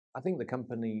I think the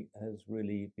company has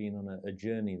really been on a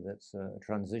journey that's a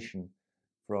transition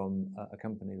from a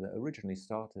company that originally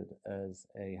started as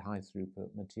a high throughput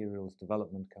materials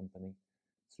development company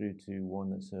through to one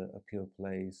that's a pure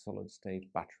play solid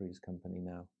state batteries company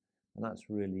now. And that's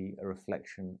really a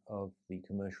reflection of the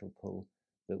commercial pull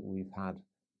that we've had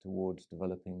towards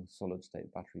developing solid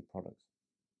state battery products.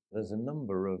 There's a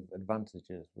number of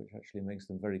advantages which actually makes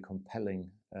them very compelling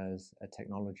as a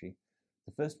technology.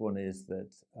 The first one is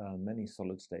that many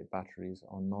solid-state batteries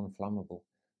are non-flammable.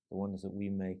 The ones that we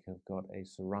make have got a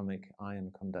ceramic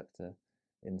ion conductor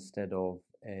instead of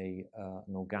an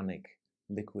organic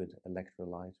liquid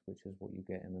electrolyte, which is what you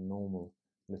get in a normal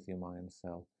lithium-ion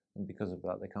cell. And because of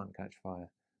that, they can't catch fire.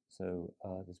 So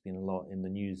there's been a lot in the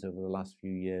news over the last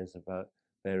few years about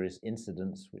various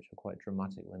incidents, which are quite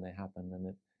dramatic when they happen,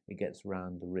 and it gets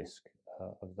around the risk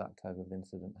of that type of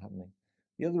incident happening.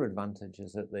 The other advantage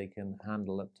is that they can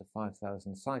handle up to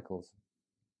 5,000 cycles,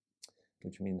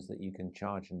 which means that you can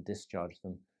charge and discharge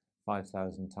them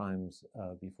 5,000 times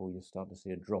before you start to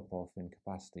see a drop-off in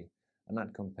capacity. And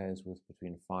that compares with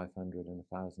between 500 and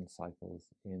 1,000 cycles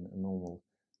in a normal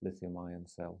lithium-ion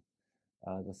cell.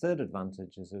 The third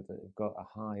advantage is that they've got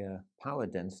a higher power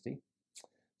density,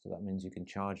 so that means you can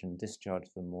charge and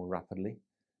discharge them more rapidly.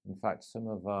 In fact, some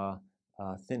of our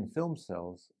thin film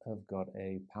cells have got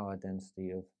a power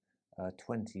density of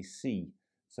 20 C.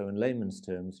 So in layman's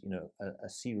terms, a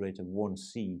C rate of 1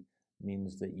 C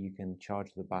means that you can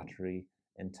charge the battery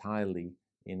entirely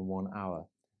in 1 hour.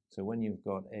 So when you've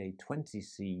got a 20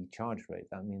 C charge rate,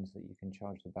 that means that you can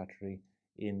charge the battery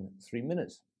in 3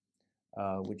 minutes,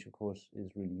 which of course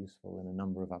is really useful in a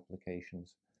number of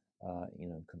applications,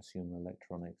 consumer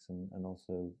electronics and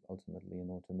also ultimately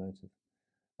in automotive.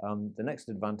 The next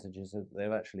advantage is that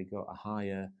they've actually got a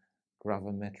higher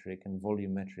gravimetric and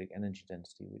volumetric energy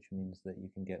density, which means that you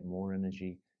can get more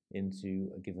energy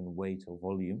into a given weight or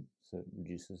volume, so it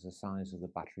reduces the size of the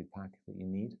battery pack that you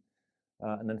need.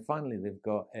 And then finally, they've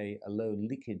got a low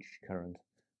leakage current,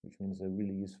 which means they're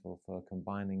really useful for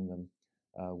combining them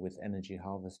with energy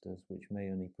harvesters, which may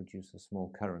only produce a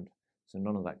small current, so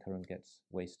none of that current gets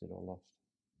wasted or lost.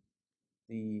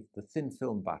 The thin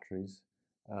film batteries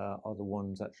are the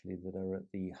ones actually that are at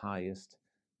the highest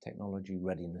technology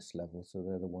readiness level. So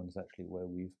they're the ones actually where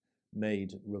we've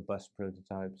made robust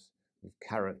prototypes, we've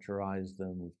characterized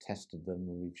them, we've tested them,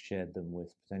 and we've shared them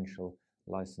with potential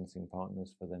licensing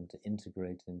partners for them to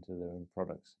integrate into their own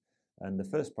products. And the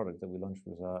first product that we launched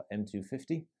was our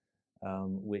M250,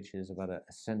 which is about a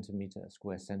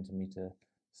square centimeter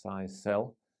size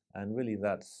cell. And really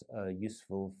that's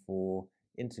useful for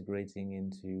integrating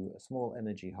into a small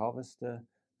energy harvester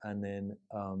and then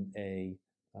a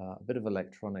bit of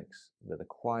electronics that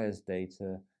acquires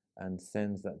data and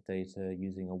sends that data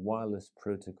using a wireless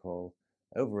protocol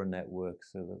over a network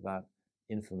so that that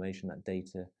information, that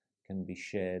data, can be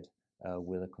shared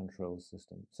with a control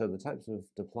system. So the types of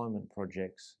deployment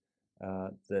projects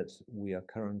that we are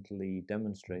currently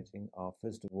demonstrating are,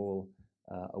 first of all,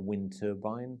 a wind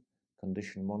turbine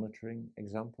condition monitoring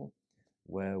example,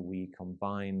 where we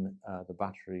combine the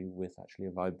battery with actually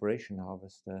a vibration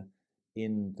harvester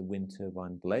in the wind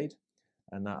turbine blade,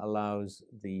 and that allows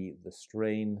the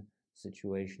strain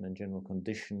situation and general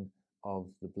condition of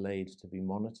the blade to be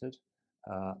monitored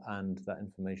and that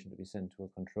information to be sent to a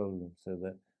control room, so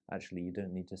that actually you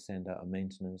don't need to send out a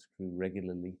maintenance crew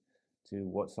regularly to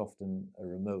what's often a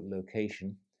remote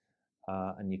location,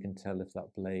 and you can tell if that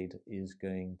blade is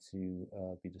going to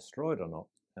be destroyed or not,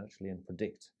 actually, and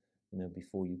predict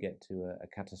before you get to a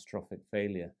catastrophic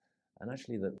failure. And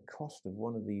actually the cost of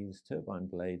one of these turbine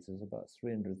blades is about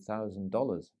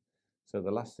 $300,000. So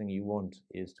the last thing you want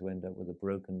is to end up with a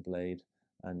broken blade,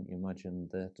 and imagine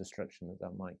the destruction that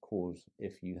that might cause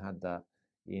if you had that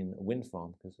in a wind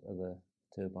farm, because other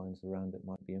turbines around it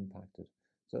might be impacted.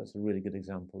 So that's a really good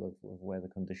example of where the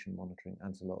condition monitoring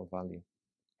adds a lot of value.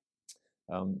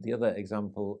 The other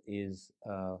example is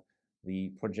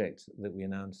the project that we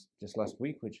announced just last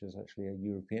week, which is actually a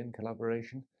European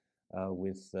collaboration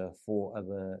with 4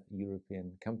 other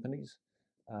European companies.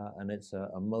 And it's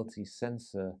a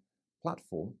multi-sensor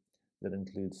platform that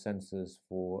includes sensors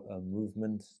for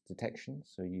movement detection,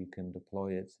 so you can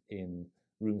deploy it in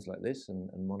rooms like this and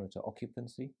monitor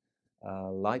occupancy,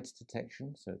 light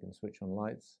detection, so it can switch on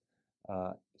lights,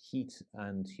 heat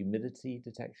and humidity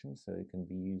detection, so it can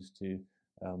be used to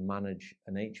manage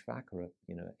an HVAC or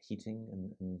a heating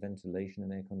and ventilation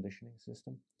and air conditioning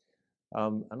system,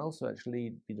 and also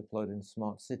actually be deployed in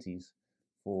smart cities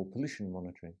for pollution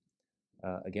monitoring.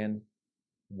 Again,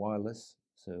 wireless,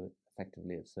 so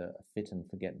effectively it's a fit and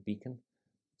forget beacon,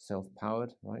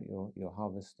 self-powered, right? You're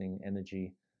harvesting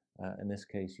energy in this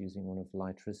case using one of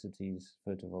Litricity's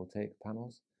photovoltaic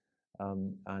panels,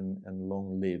 and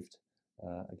long-lived.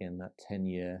 Again, that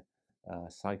 10-year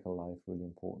cycle life, really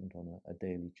important on a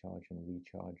daily charge and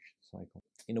recharge cycle.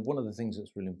 One of the things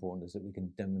that's really important is that we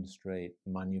can demonstrate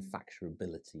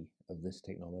manufacturability of this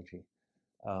technology.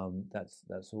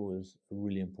 That's always a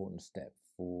really important step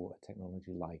for a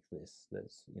technology like this.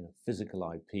 That's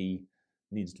physical IP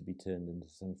needs to be turned into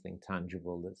something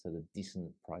tangible that's at a decent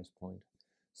price point.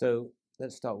 So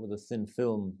let's start with the thin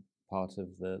film part of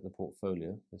the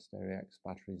portfolio, the Stereax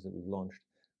batteries that we've launched.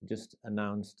 We just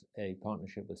announced a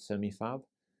partnership with Semifab,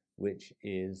 which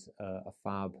is a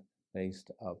fab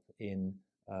based up in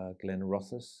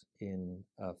Glenrothes in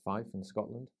Fife in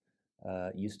Scotland.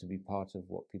 Used to be part of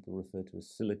what people refer to as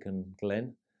Silicon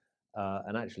Glen.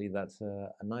 And actually that's a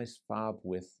nice fab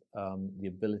with the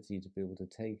ability to be able to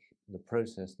take the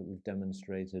process that we've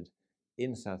demonstrated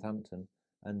in Southampton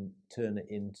and turn it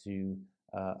into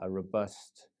a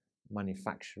robust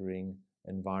manufacturing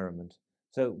environment.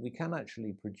 So we can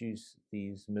actually produce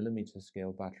these millimeter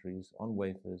scale batteries on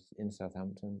wafers in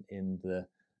Southampton in the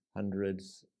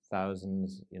hundreds,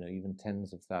 thousands, even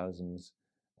tens of thousands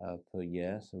per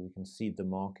year. So we can seed the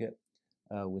market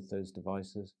with those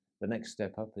devices. The next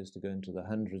step up is to go into the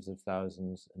hundreds of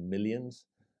thousands and millions,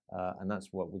 and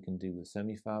that's what we can do with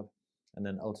Semifab. And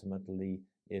then ultimately,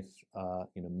 if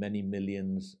many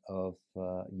millions of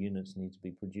units need to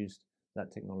be produced,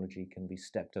 that technology can be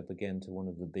stepped up again to one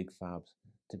of the big fabs.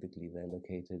 Typically, they're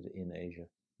located in Asia.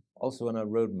 Also on our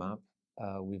roadmap,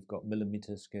 we've got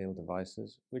millimeter scale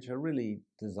devices, which are really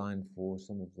designed for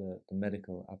some of the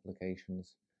medical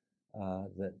applications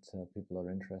that people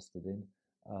are interested in.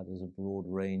 There's a broad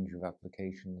range of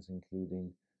applications,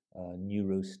 including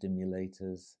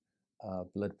neurostimulators,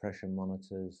 blood pressure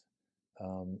monitors,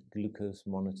 glucose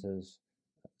monitors,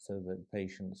 so that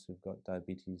patients who've got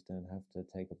diabetes don't have to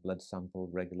take a blood sample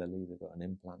regularly. They've got an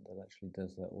implant that actually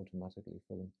does that automatically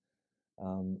for them.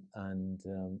 And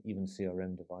even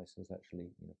CRM devices, actually,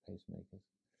 pacemakers.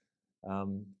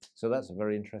 So that's a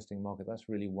very interesting market. That's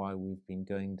really why we've been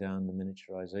going down the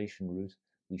miniaturization route.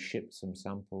 We shipped some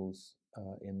samples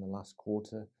in the last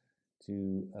quarter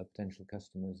to potential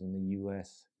customers in the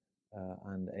US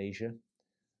and Asia.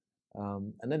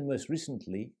 And then most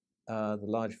recently, the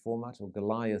large format or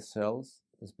Goliath cells.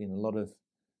 There's been a lot of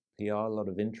PR, a lot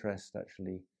of interest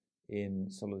actually in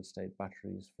solid state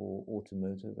batteries for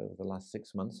automotive over the last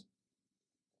 6 months.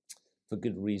 For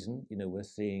good reason. We're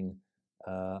seeing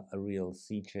a real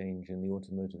sea change in the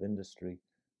automotive industry,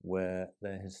 where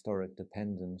their historic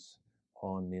dependence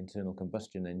on the internal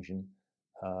combustion engine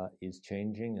is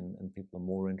changing, and people are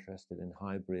more interested in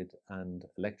hybrid and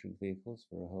electric vehicles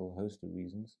for a whole host of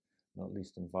reasons, not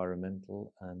least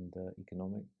environmental and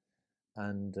economic.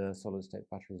 And solid state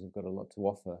batteries have got a lot to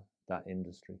offer that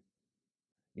industry.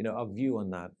 Our view on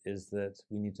that is that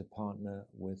we need to partner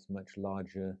with much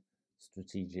larger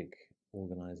strategic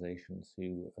organizations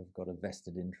who have got a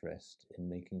vested interest in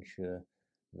making sure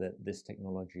that this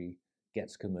technology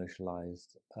gets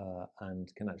commercialized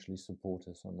and can actually support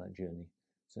us on that journey.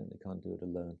 Certainly can't do it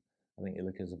alone. I think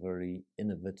Ilika is a very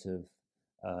innovative,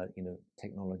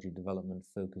 technology development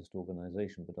focused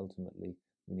organization, but ultimately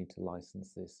we need to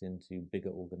license this into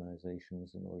bigger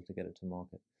organizations in order to get it to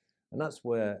market. And that's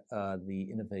where the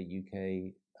Innovate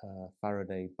UK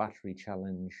Faraday Battery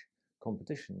Challenge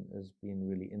competition has been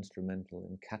really instrumental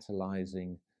in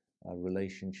catalyzing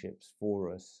relationships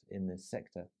for us in this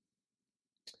sector.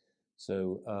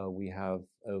 So we have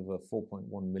over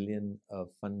 4.1 million of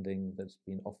funding that's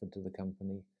been offered to the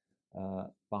company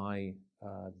by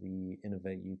the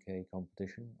Innovate UK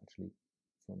competition, actually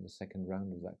from the second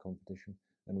round of that competition.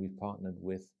 And we've partnered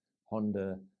with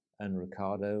Honda and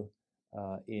Ricardo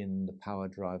in the Power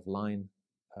Drive Line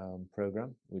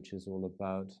program, which is all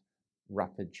about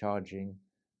rapid charging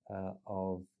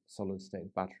of solid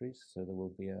state batteries. So there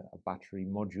will be a battery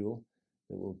module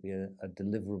that will be a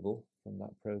deliverable from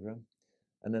that program.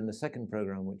 And then the second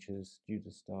program, which is due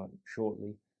to start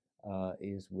shortly,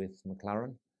 is with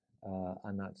McLaren.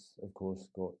 And that's, of course,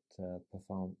 got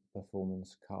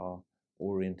performance car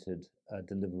oriented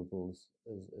deliverables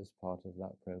as part of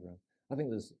that program. I think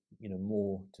there's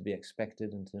more to be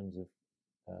expected in terms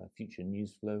of future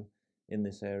news flow in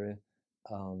this area.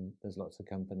 There's lots of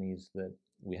companies that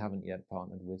we haven't yet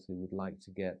partnered with who would like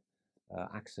to get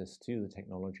access to the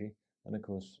technology, and of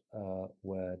course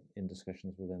we're in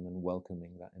discussions with them and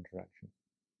welcoming that interaction.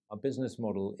 Our business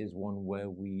model is one where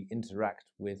we interact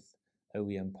with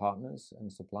OEM partners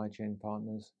and supply chain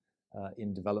partners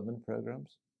in development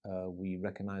programs. We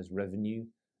recognize revenue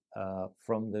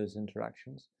from those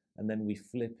interactions, and then we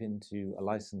flip into a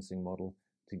licensing model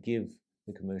to give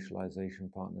the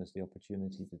commercialization partners the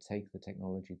opportunity to take the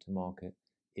technology to market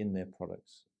in their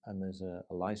products. And there's a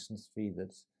license fee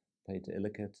that's paid to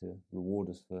Ilika to reward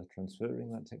us for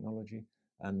transferring that technology,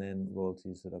 and then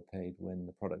royalties that are paid when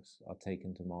the products are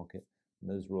taken to market. And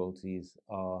those royalties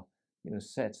are,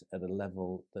 set at a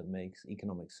level that makes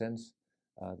economic sense,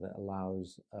 that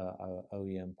allows our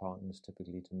OEM partners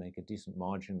typically to make a decent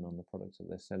margin on the products that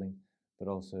they're selling, but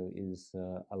also is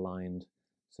aligned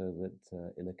so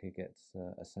that Ilika gets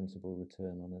a sensible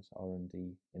return on its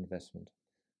R&D investment.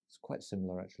 It's quite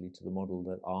similar actually to the model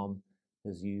that ARM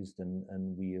has used,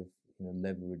 and we have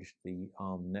leveraged the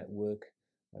ARM network.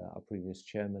 Our previous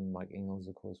chairman, Mike Ingalls,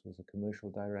 of course, was a commercial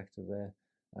director there,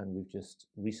 and we've just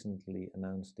recently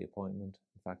announced the appointment.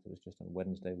 In fact, it was just on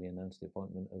Wednesday we announced the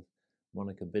appointment of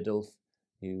Monica Biddulph,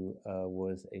 who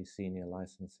was a senior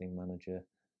licensing manager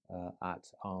at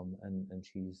ARM, and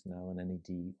she's now an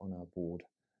NED on our board,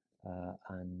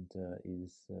 and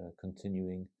is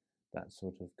continuing that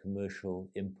sort of commercial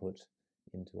input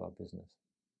into our business.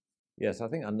 Yes, I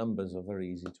think our numbers are very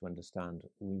easy to understand.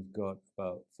 We've got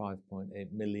about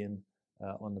 5.8 million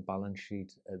on the balance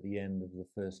sheet at the end of the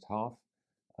first half.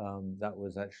 That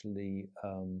was actually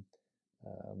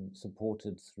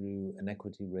supported through an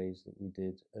equity raise that we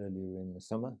did earlier in the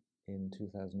summer in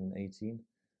 2018.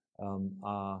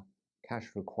 Our cash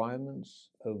requirements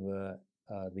over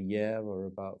the year are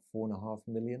about 4.5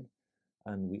 million,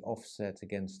 and we offset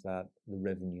against that the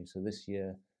revenue. So this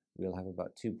year we'll have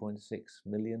about 2.6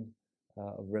 million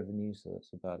of revenue, so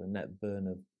that's about a net burn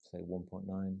of say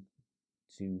 1.9,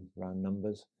 2 round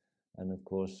numbers. And of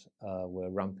course we're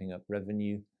ramping up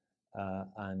revenue,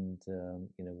 and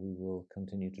we will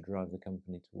continue to drive the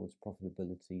company towards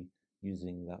profitability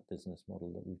using that business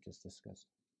model that we've just discussed.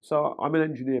 So I'm an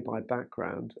engineer by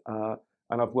background,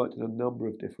 and I've worked in a number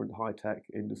of different high-tech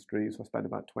industries. I spent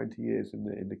about 20 years in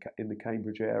the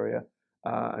Cambridge area,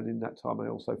 and in that time I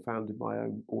also founded my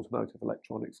own automotive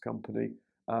electronics company,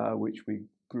 which we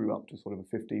grew up to sort of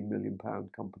a £15 million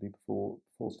company before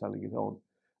selling it on.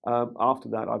 After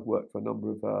that, I've worked for a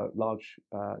number of large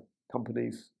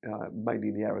companies, mainly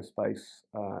in the aerospace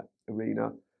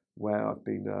arena, where I've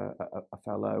been a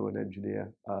fellow and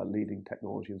engineer leading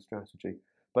technology and strategy.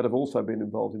 But I've also been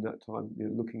involved in that time,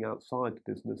 looking outside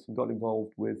the business, and got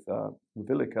involved with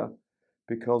Ilika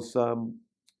because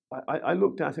I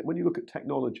looked at it. When you look at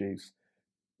technologies,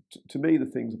 to me, the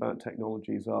things about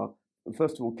technologies are,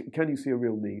 first of all, can you see a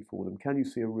real need for them? Can you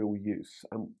see a real use?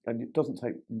 And it doesn't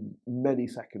take many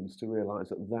seconds to realise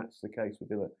that that's the case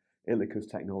with Ilika's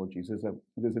technologies. There's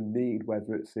a need,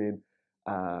 whether it's in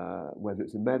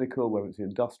medical, whether it's in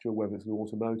industrial, whether it's in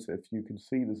automotive. You can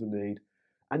see there's a need.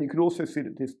 And you can also see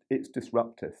that it's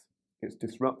disruptive. It's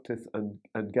disruptive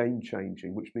and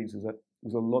game-changing, which means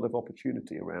there's a lot of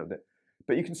opportunity around it.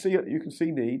 But you can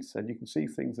see needs, and you can see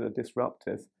things that are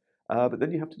disruptive. But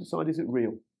then you have to decide, is it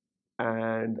real?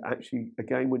 And actually,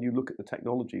 again, when you look at the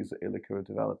technologies that Ilika are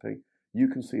developing, you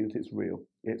can see that it's real.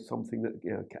 It's something that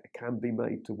can be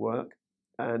made to work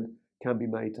and can be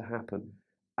made to happen.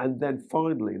 And then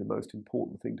finally, the most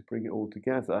important thing to bring it all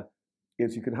together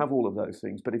is you can have all of those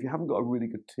things, but if you haven't got a really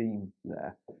good team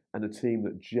there and a team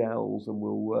that gels and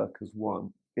will work as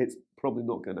one, it's probably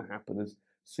not going to happen as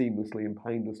seamlessly and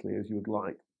painlessly as you would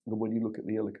like. And when you look at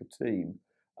the Ilika team,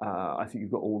 I think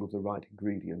you've got all of the right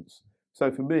ingredients.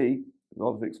 So for me, a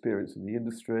lot of experience in the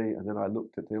industry, and then I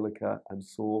looked at Ilika and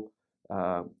saw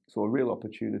a real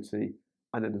opportunity,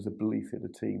 and then there's a belief in the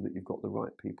team that you've got the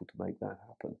right people to make that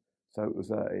happen. So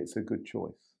it's a good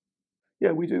choice.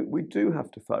 Yeah, we do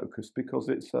have to focus because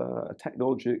it's a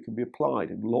technology that can be applied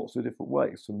in lots of different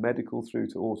ways, from medical through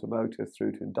to automotive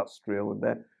through to industrial,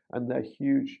 and they're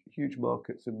huge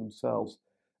markets in themselves.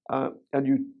 And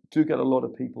you do get a lot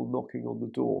of people knocking on the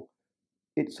door.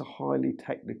 It's a highly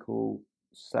technical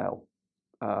sell,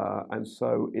 and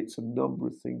so it's a number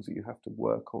of things that you have to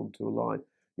work on to align.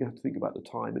 You have to think about the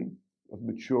timing of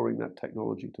maturing that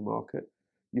technology to market.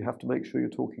 You have to make sure you're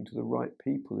talking to the right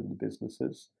people in the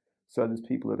businesses. So there's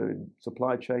people that are in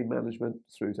supply chain management,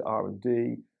 through to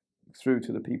R&D, through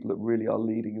to the people that really are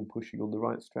leading and pushing on the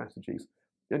right strategies.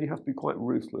 And you have to be quite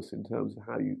ruthless in terms of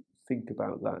how you think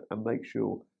about that and make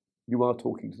sure you are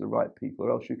talking to the right people,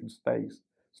 or else you can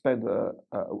spend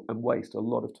and waste a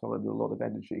lot of time and a lot of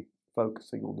energy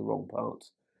focusing on the wrong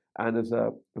parts. And as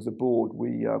a board,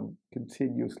 we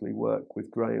continuously work with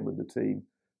Graham and the team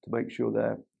to make sure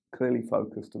they're clearly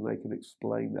focused and they can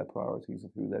explain their priorities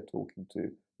of who they're talking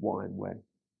to, why and when.